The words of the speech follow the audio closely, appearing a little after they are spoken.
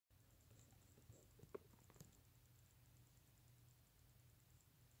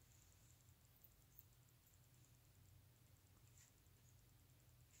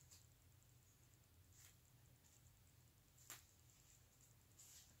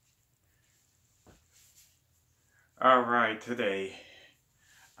Alright, today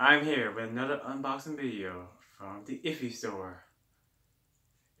I'm here with another unboxing video from the Iffy store.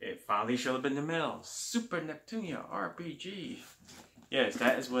 It finally showed up in the mail. Super Neptunia RPG. Yes,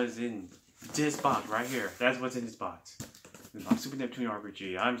 that is what's in this box right here. That's what's in this box. Super Neptunia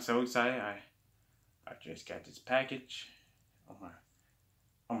RPG. I'm so excited. I just got this package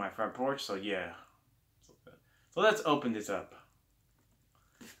on my front porch, so yeah. So let's open this up.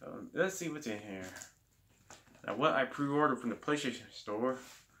 So let's see what's in here. Now, what I pre-ordered from the PlayStation Store,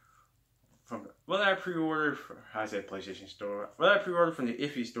 what I pre-ordered from the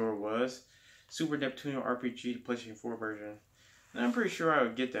Iffy store was Super Neptunia RPG, the PlayStation 4 version. And I'm pretty sure I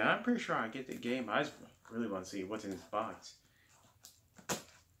would get that. I'm pretty sure I get the game. I just really want to see what's in this box. So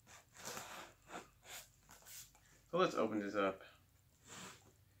let's open this up.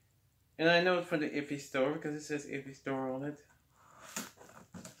 And I know it's from the Iffy store because it says Iffy store on it.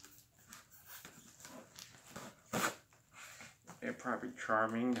 They're probably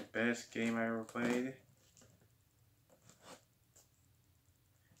charming, the best game I ever played.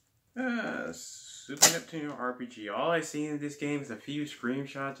 Super Neptunia RPG. All I've seen in this game is a few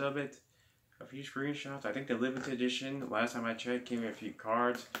screenshots of it. I think the limited edition, last time I checked, came with a few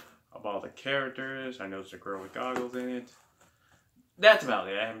cards of all the characters. I noticed a girl with goggles in it. That's about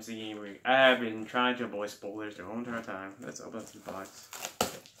it. I haven't seen any. I have been trying to avoid spoilers the whole entire time. Let's open up the box.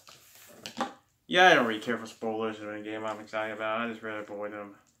 Yeah, I don't really care for spoilers in a game I'm excited about. I just rather avoid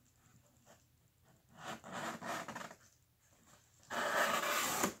them.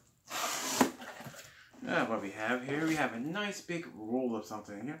 What we have here, we have a nice big roll of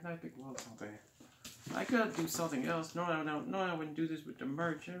something. I could do something else. No, I wouldn't do this with the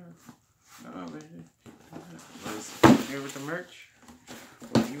merch. Let's here with the merch.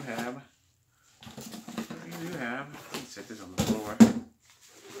 What do you have? Let me set this on the floor.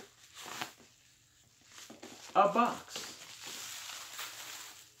 A box.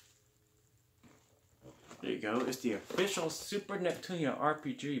 There you go. It's the official Super Neptunia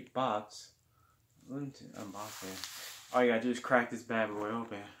RPG box. Unboxing. All you gotta do is crack this bad boy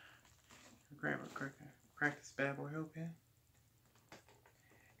open. Crack this bad boy open.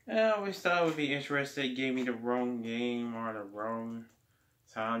 I always thought it would be interesting. It gave me the wrong game or the wrong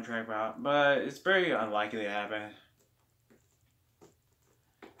soundtrack out, but it's very unlikely to happen.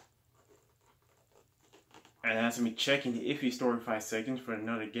 And as me checking the Iffy store in 5 seconds for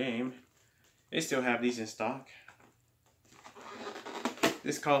another game, they still have these in stock.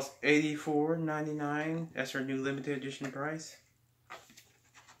 This costs $84.99. That's their new limited edition price.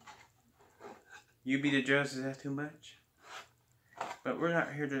 You be the judge, is that too much? But we're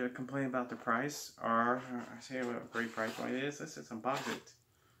not here to complain about the price or say what a great price point it is. Let's just unbox it.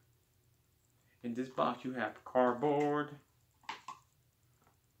 In this box you have cardboard.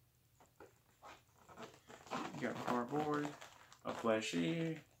 You got cardboard, a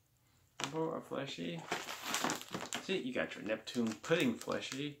fleshy. See, you got your Neptune pudding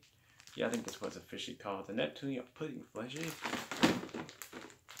fleshy. Yeah, I think that's what's officially called, the Neptunia pudding fleshy.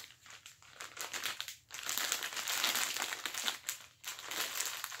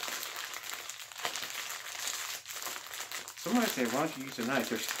 Somebody say, why don't you use a knife?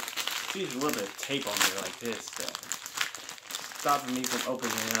 There's a little bit of tape on there like this, so stopping me from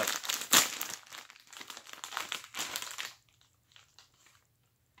opening it up.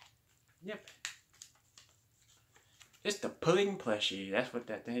 Yep. It's the pudding plushie. That's what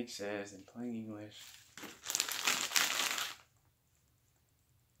that thing says in plain English.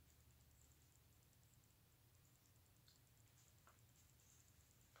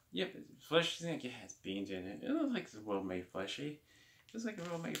 Yep, it's fleshy. I think it has beans in it. It looks like it's a well-made fleshy. It looks like a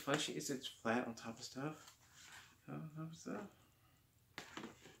well-made fleshy. It sits flat on top of stuff.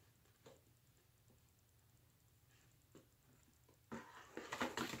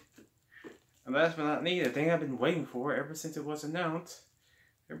 And last but not least, the thing I've been waiting for ever since it was announced.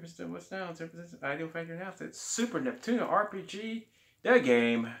 Ever since Ideal Factory announced it. Super Neptunia RPG. The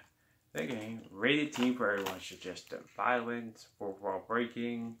game. Rated team for everyone. Suggestive violence. Fourth wall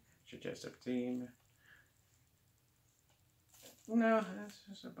breaking. Suggestive team. No, that's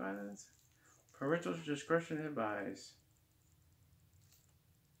just a violence. Parental discretion advised.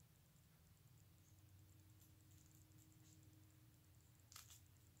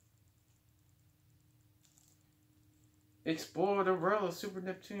 Explore the world of Super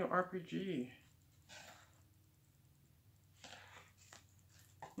Neptunia RPG.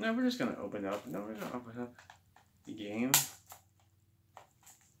 No, we're just gonna open up. The game.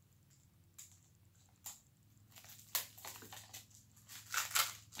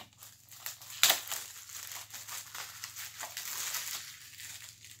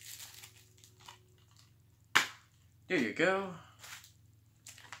 There you go.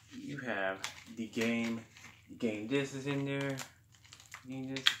 You have the game. This is in there.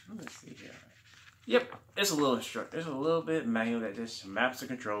 Let's see here. Yep, it's a little there's a little bit manual that just maps the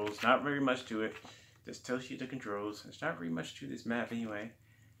controls. Not very much to it. Just tells you the controls. There's not very much to this map anyway.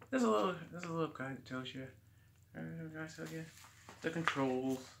 There's a little guide that tells you. The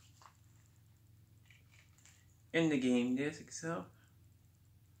controls in the game disc itself.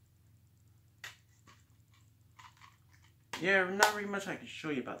 Yeah, not very much I can show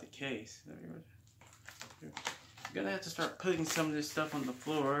you about the case. You're gonna have to start putting some of this stuff on the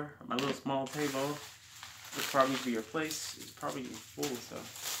floor. My little small table. This probably needs to be replaced. It's probably full of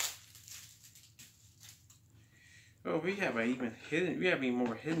stuff. Oh, we have even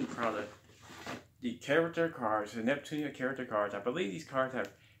more hidden product. The character cards, the Neptunia character cards. I believe these cards have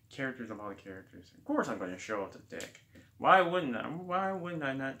characters of all the characters. Of course, I'm going to show off the deck. Why wouldn't I? Why would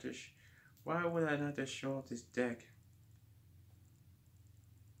I not just show off this deck?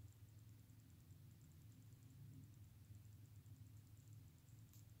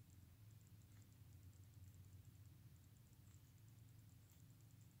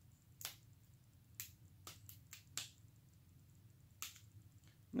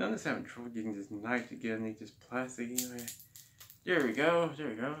 I'm just having trouble getting this knife together. I need this plastic anyway. There we go.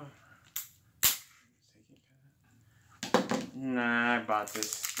 Nah, I bought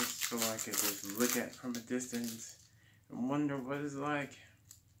this just so I could just look at it from a distance and wonder what it's like.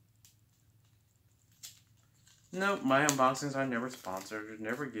 Nope, my unboxings are never sponsored. They're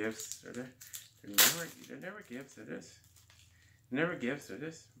never gifts. They're never gifts. Never gifts. They're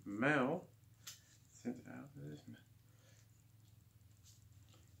just mail sent out.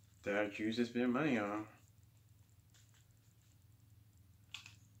 That I choose to spend money on.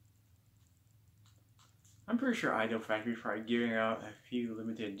 I'm pretty sure Idol Factory is probably giving out a few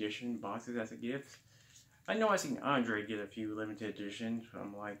limited edition boxes as a gift. I know I've seen Andre get a few limited editions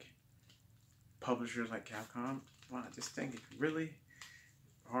from like publishers like Capcom. Wow, this thing is really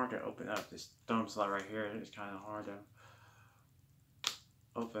hard to open up. This thumb slot right here is kind of hard to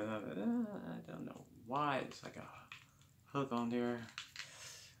open up. I don't know why it's like a hook on there.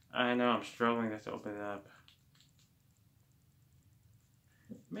 I know I'm struggling to open it up.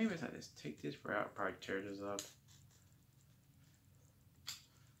 Maybe if I just take this out, probably tear this up.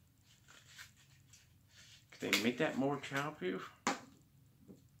 Could they make that more childproof?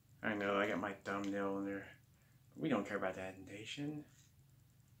 I know, I got my thumbnail in there. We don't care about that indentation.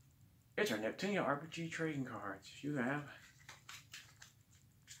 It's our Neptunia RPG trading cards. You have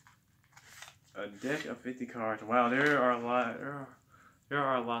a deck of 50 cards. Wow, there are a lot. There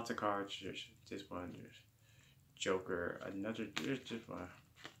are lots of cards. There's this one. There's Joker. Another. There's just one.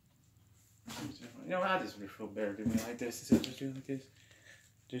 You know, I just feel better doing it like this instead of just doing like this.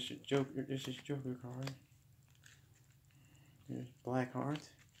 This is Joker. This is Joker card. There's black cards.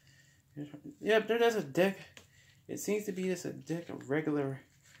 Yep, there's a deck. It seems to be just a deck of regular.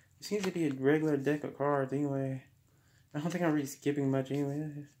 It seems to be a regular deck of cards anyway. I don't think I'm really skipping much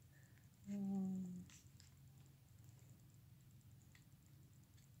anyway.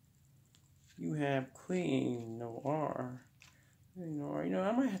 You have Clean Noir. You know,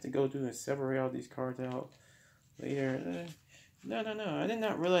 I might have to go through and separate all these cards out later. No. I did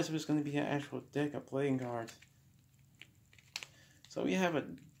not realize it was going to be an actual deck of playing cards. So we have a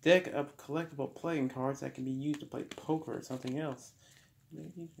deck of collectible playing cards that can be used to play poker or something else.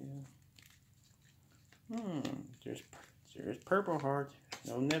 There's Purple Heart.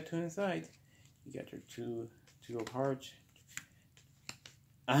 No Neptune in sight. You got your two of hearts.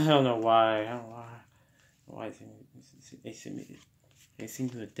 I don't know why. Why they sent me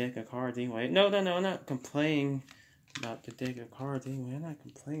a deck of cards anyway. No, I'm not complaining about the deck of cards anyway. I'm not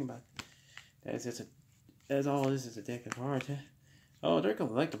complaining about that. That's all this is, a deck of cards. Huh? Oh, they're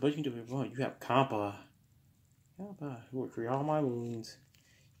collectible. You can do what you want. You have Kampa, who will treat all my wounds.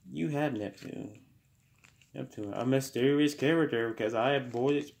 You have Neptune, a mysterious character, because I have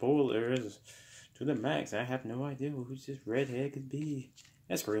avoided spoilers to the max. I have no idea who this redhead could be.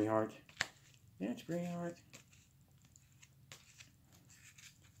 That's Greenheart. Yeah, it's Greenheart.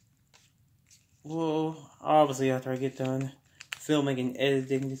 Well, obviously after I get done filming and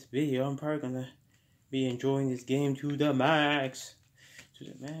editing this video, I'm probably gonna be enjoying this game to the max.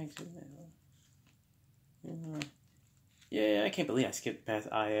 Yeah, I can't believe I skipped past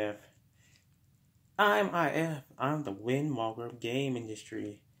IF. I'm IF. I'm the windwalker of game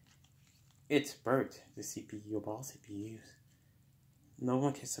industry. It's Bert, the CPU of all CPUs. No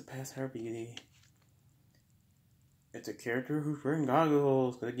one can surpass her beauty. It's a character who's wearing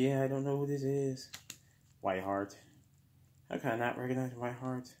goggles. But again, I don't know who this is. Whiteheart. How can I not recognize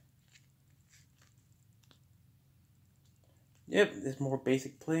Whiteheart? Yep, there's more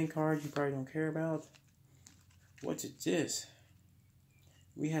basic playing cards you probably don't care about. What's this?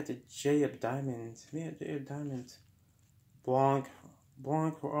 We had the J of Diamonds. We had J of Diamonds. Blanc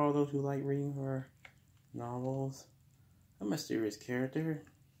for all those who like reading her novels. A mysterious character.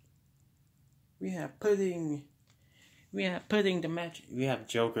 We have Pudding. We have Pudding to match. We have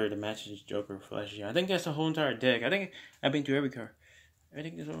Joker to match his Joker Fleshy. I think that's the whole entire deck. I think I've been through every card. I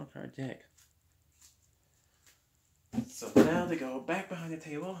think that's the whole entire deck. So now to go back behind the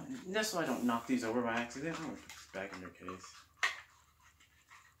table. And just so I don't knock these over by accident, I'm going to put this back in their case.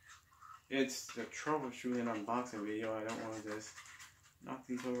 It's the troubleshooting unboxing video. I don't want to just knock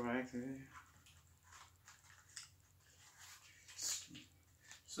these over by accident.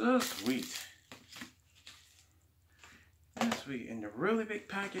 So sweet. That's sweet. And the really big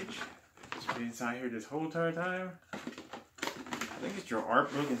package that's been inside here this whole entire time. I think it's your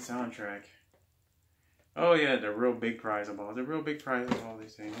art book and soundtrack. Oh yeah, the real big prize of all. The real big prize of all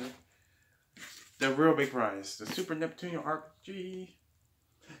these things. The real big prize. The Super Neptunia RPG.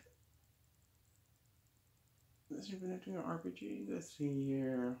 The Super Neptunia RPG. Let's see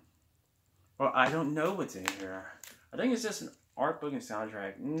here. Well, I don't know what's in here. I think it's just an art book and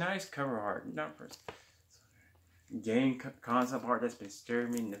soundtrack. Nice cover art. Not for game concept art that's been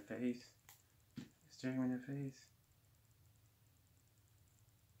staring me in the face. Staring me in the face.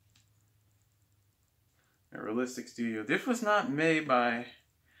 A realistic studio. This was not made by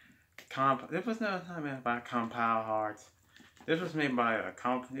This was not made by Compile Hearts. This was made by a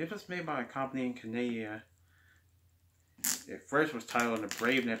company. It was made by a company in Canada. It first was titled The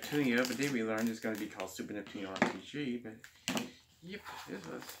Brave Neptunia, but then we learned it's going to be called Super Neptunia RPG. But yep,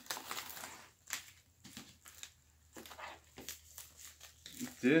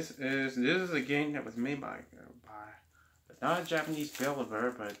 this is a game that was made by not a Japanese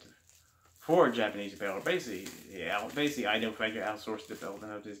developer, but for a Japanese developer. Basically, I know Factor outsourced the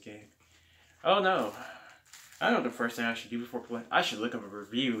development of this game. Oh no. I know the first thing I should do before playing. I should look up a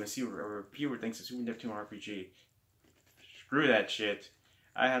review and see what a reviewer thinks of Super Neptunia RPG. Screw that shit.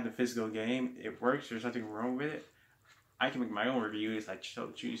 I have the physical game. It works. There's nothing wrong with it. I can make my own reviews. I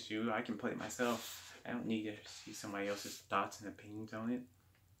choose to. I can play it myself. I don't need to see somebody else's thoughts and opinions on it.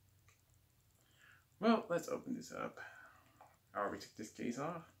 Well, let's open this up. I already took this case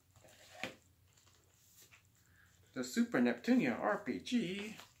off. The Super Neptunia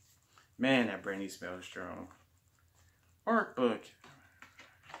RPG. Man, that brandy smells strong. Art book.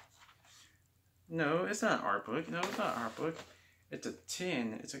 No, it's not an art book. No, it's not an art book. It's a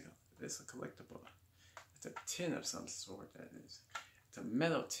tin. It's a collectible. It's a tin of some sort, that is. It's a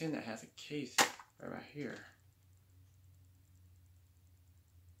metal tin that has a case right here.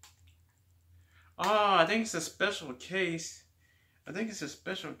 Oh, I think it's a special case. I think it's a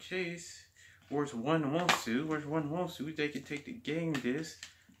special case. Where's one wants to, they can take the game disc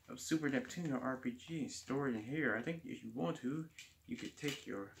of Super Neptunia RPG and store it in here. I think if you want to, you could take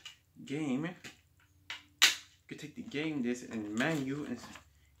your game. You could take the game disc and menu and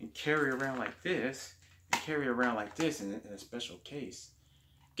carry it around like this. And carry it around like this in a special case.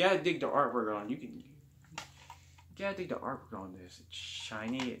 Gotta dig the artwork on. Gotta dig the artwork on this. It's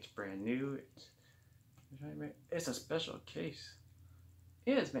shiny. It's brand new. It's a special case.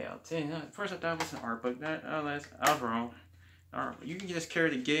 It is made out of tin. At first I thought it was an art book. I was wrong. You can just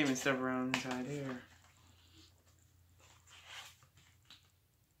carry the game and stuff around inside here.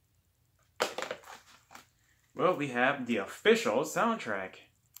 Well, we have the official soundtrack.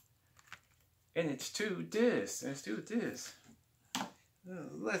 And it's 2 discs.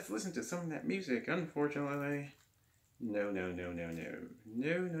 Let's listen to some of that music. Unfortunately, no.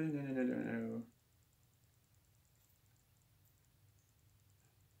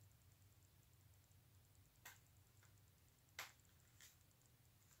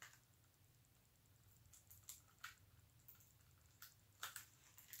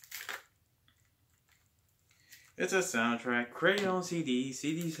 It's a soundtrack created on CD.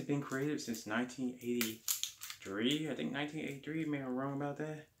 CDs have been created since 1983. I think 1983. Maybe I'm wrong about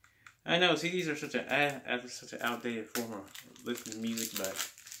that. I know CDs are such an outdated form of listening to music, but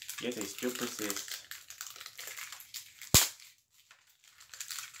yet they still persist.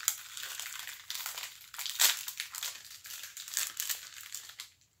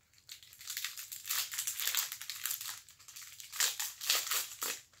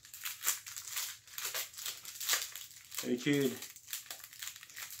 They could.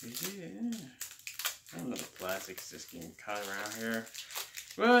 Yeah. I don't know, the plastic's just getting caught around here.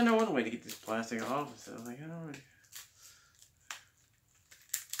 Well, I know one way to get this plastic off. So, like, I don't really.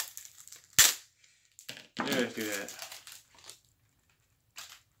 Yeah, let's do that.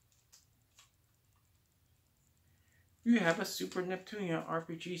 you have a Super Neptunia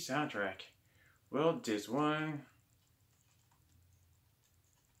RPG soundtrack. Well, this one,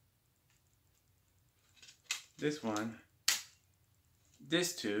 this one,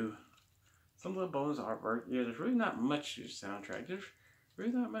 this two, some little bonus artwork. Yeah, there's really not much to the soundtrack. There's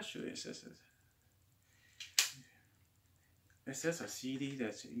really not much to it. It says a CD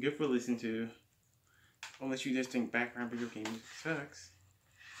that's good for listening to, unless you just think background video game music sucks.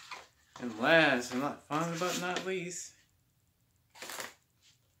 And last, and not final but not least,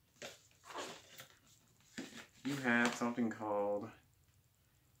 you have something called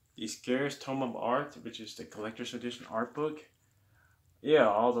the Scarce Tome of Art, which is the collector's edition art book. Yeah,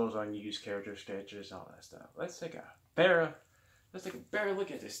 all those unused character sketches, all that stuff. Let's take a better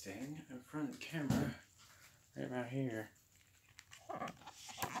look at this thing in front of the camera, right about here.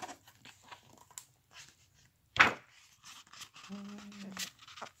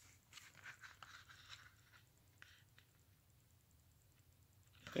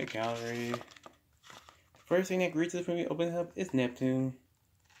 The gallery. First thing that greets us when we open it up is Neptune.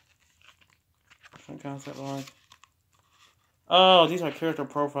 Some concept art. Oh, these are character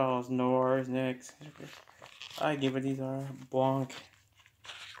profiles. Noir is next. I give it these are. Blanc.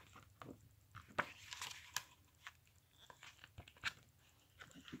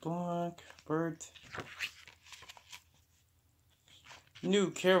 Bert.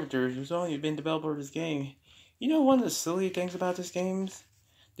 New characters. There's only been developed for this game. You know one of the silly things about this game?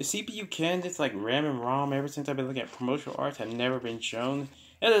 The CPU candidates like RAM and ROM ever since I've been looking at promotional arts have never been shown.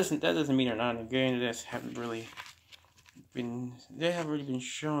 That doesn't mean they're not in the game. They just haven't really been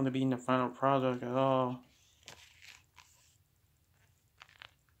shown to be in the final product at all.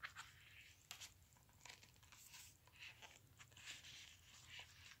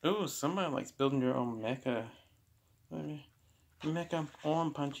 Oh, somebody likes building their own mecha. Mecha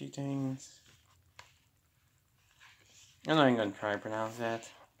arm punchy things. I'm not even gonna try to pronounce that.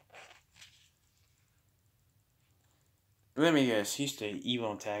 Let me guess, he's the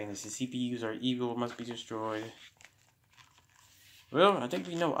evil antagonist. The CPUs are evil, must be destroyed. Well, I think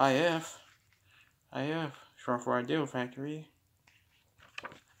we know IF. Short for Ideal Factory.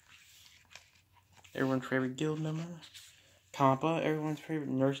 Everyone's favorite guild member. Compa, everyone's favorite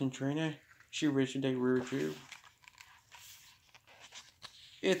nurse and trainer. She wished they were true.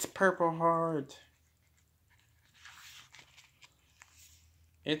 It's Purple Heart.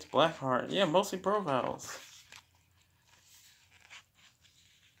 It's Black Heart. Yeah, mostly profiles.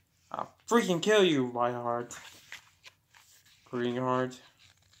 I'll freaking kill you, White Heart. Green Heart.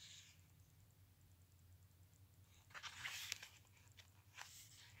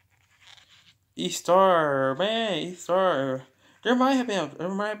 E-Star, man, E-Star. There might have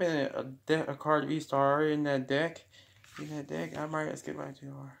been a card of E-Star in that deck. I might have skipped by 2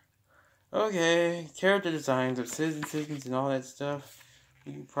 hours. Okay, character designs of citizens and all that stuff.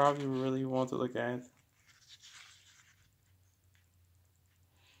 You probably really want to look at.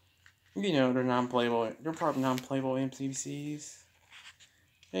 You know, they're non-playable. They're probably non-playable MCCs.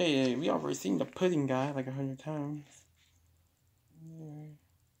 Hey, we already seen the pudding guy like 100 times. Yeah.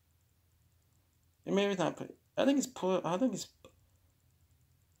 And maybe it's not. I think it's Podongo.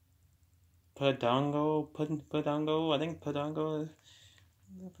 Podongo. I think Podongo.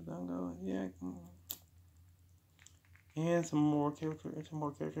 Podongo. Yeah. And some more characters.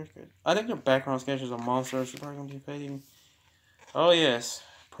 I think their background sketches are monsters. They're probably gonna be fading. Oh yes.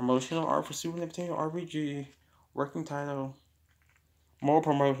 Promotional art for Super Nintendo RPG. Working title. More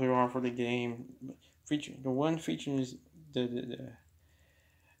promotional art for the game. The one featuring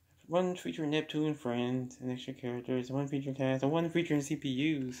one featuring Neptune friends and extra characters. One featuring cast. And one featuring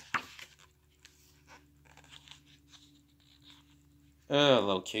CPUs.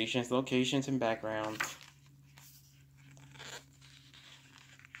 Locations and backgrounds.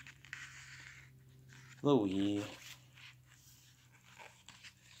 Louis.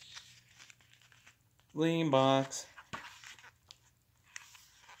 Lean box.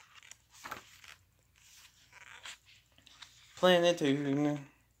 Planetoon.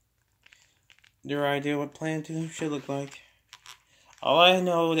 Their idea what Planetoon should look like. All I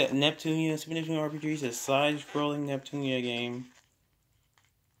know that Neptunia, Super Neptunia RPG is a side-scrolling Neptunia game.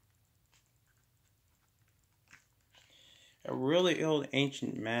 A really old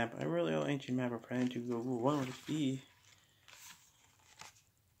ancient map. of Planetoon. What would it be?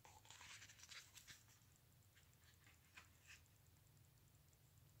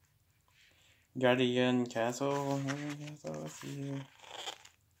 Guardian Castle. Let's see here.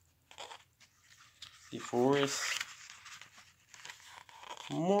 The forest.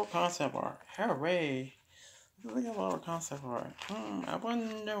 More concept art. Hooray! Look at a lot of concept art. I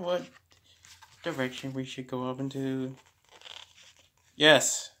wonder what direction we should go up into.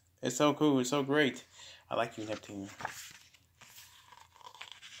 Yes, it's so cool. It's so great. I like you, Neptunia.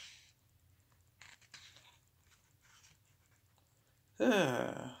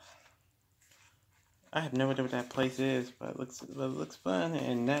 I have no idea what that place is, but it looks fun,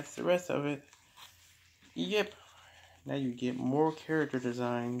 and that's the rest of it. Yep. Now you get more character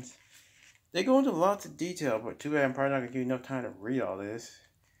designs. They go into lots of detail, but too bad I'm probably not going to give you enough time to read all this.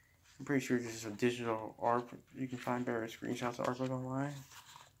 I'm pretty sure this is a digital art. You can find better screenshots of artwork online.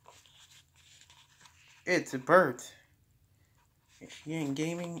 It's a bird. If she ain't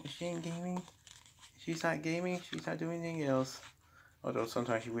gaming, she's not gaming, she's not doing anything else. Although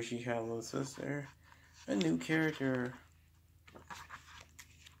sometimes she wishes she had a little sister. A new character.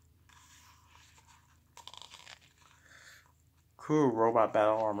 Cool robot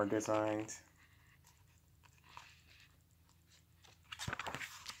battle armor designs.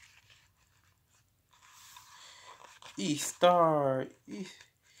 E-Star is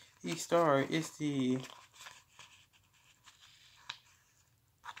the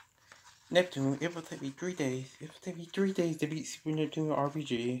Neptune. It will take me 3 days. It will take me 3 days to beat Super Neptune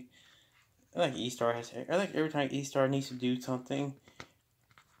RPG. I like E-Star I like every time E-Star needs to do something,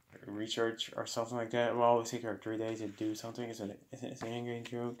 research or something like that. It will always take her 3 days to do something. It's an angry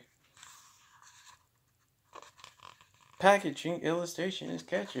joke. Packaging, illustration,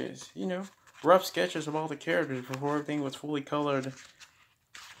 sketches. You know, rough sketches of all the characters before everything was fully colored.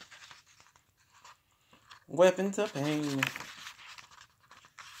 Weapons of Pain.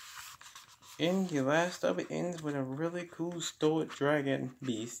 And the last of it ends with a really cool stoic dragon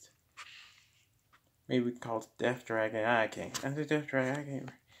beast. Maybe we can call it Death Dragon. I can't. That's a Death Dragon. I can't.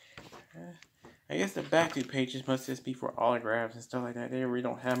 I guess the back 2 pages must just be for autographs and stuff like that. They really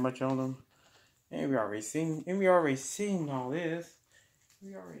don't have much on them. And we already seen all this.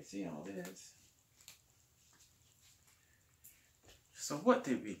 So what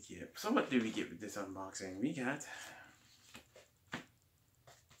did we get? With this unboxing? We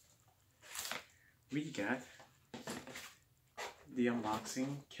got the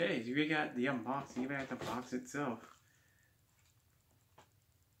unboxing case. We got the unboxing. We got the box itself.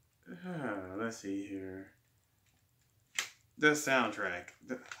 Let's see here. The soundtrack.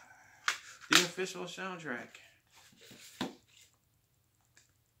 The official soundtrack.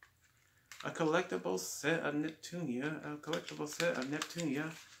 A collectible set of Neptunia.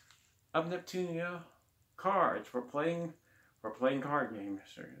 Cards for playing card games.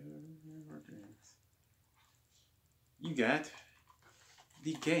 You got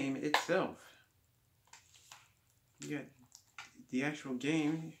the game itself. You got the actual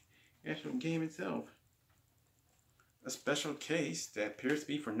game itself. A special case that appears to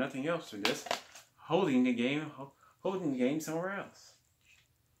be for nothing else than this, holding the game somewhere else.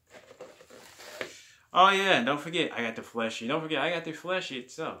 Oh yeah, don't forget I got the fleshy. Don't forget I got the fleshy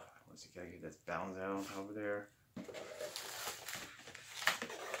itself. Let's see, can I get this balance out on top of there?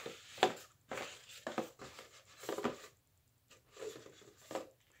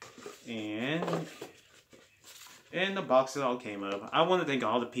 And the box it all came up. I want to thank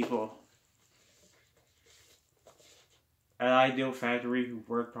all the people at Ideal Factory who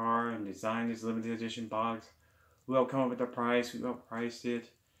worked hard and designed this limited edition box, who helped come up with the price, who helped price it,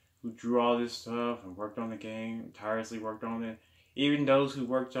 who drew all this stuff and worked on the game, tirelessly worked on it. Even those who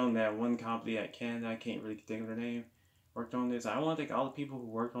worked on that one company at Canada, I can't really think of their name, worked on this. I want to thank all the people who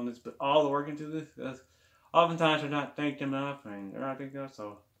worked on this, but all the work into this, because oftentimes they're not thanked enough, and they're not thanked enough,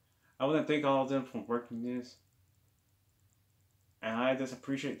 so I want to thank all of them for working this. And I just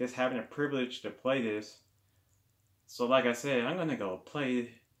appreciate this, having a privilege to play this. So like I said, I'm going to go play,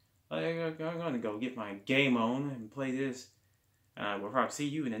 I'm going to go get my game on and play this. We'll probably see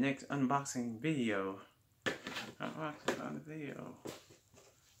you in the next unboxing video.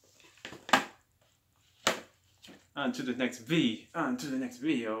 On to the next video.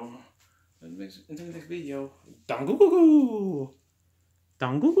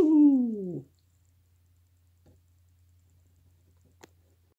 Dangoo.